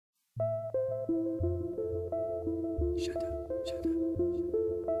Shut up, shut up,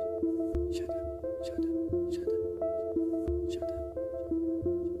 shut up, shut up, shut up, shut up.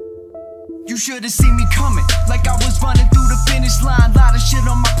 You should've seen me coming, like I was running through the finish line. Lot of shit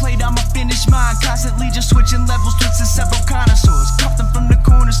on my plate, I'ma finish mine. Constantly just switching levels, twisting several connoisseurs. Cuffed them from the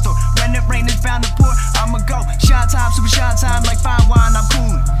corner store, when it rain is bound to pour. I'ma go, shine time, super shine time, like fine wine, I'm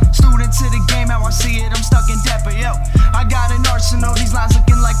cooling. Student to the game, how I see it, I'm stuck in debt, but yo, I got an arsenal, these lines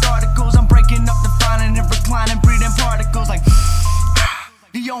looking like articles. I'm breaking up, defining and reclining, breathing particles like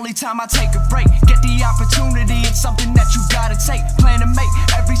the only time I take a break, get the opportunity, it's something that you gotta take. Plan to make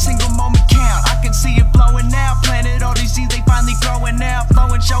every single moment count. I can see it blowing now, planted all these seeds, they finally growing now.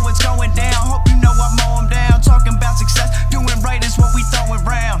 Flowing, show it's going down, hope you know I mow them down. Talking about success, doing right is what we throwing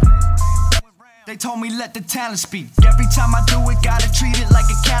round. They told me let the talent speak. Every time I do it, gotta treat it like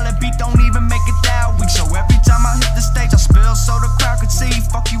a caliber beat. Don't even make it that weak. So every time I hit the stage, I spill so the crowd could see.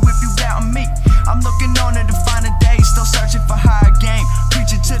 Fuck you if you doubting me. I'm looking on to define a day, still searching for higher game.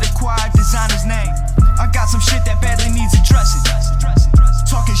 Preaching to the choir, designer's name. I got some shit that badly needs addressing.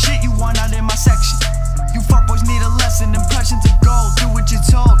 Talking shit you want out in my section. You fuckboys need a lesson. Impressions of gold, do what you're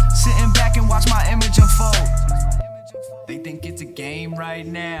told. Sitting back and watch my image unfold. They think it's a game right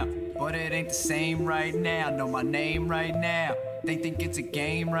now, but it ain't the same right now. Know my name right now. They think it's a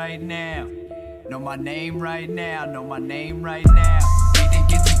game right now. Know my name right now. Know my name right now. They think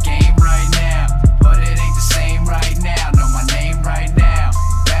it's a game right now, but it ain't the same right now. Know my name right now.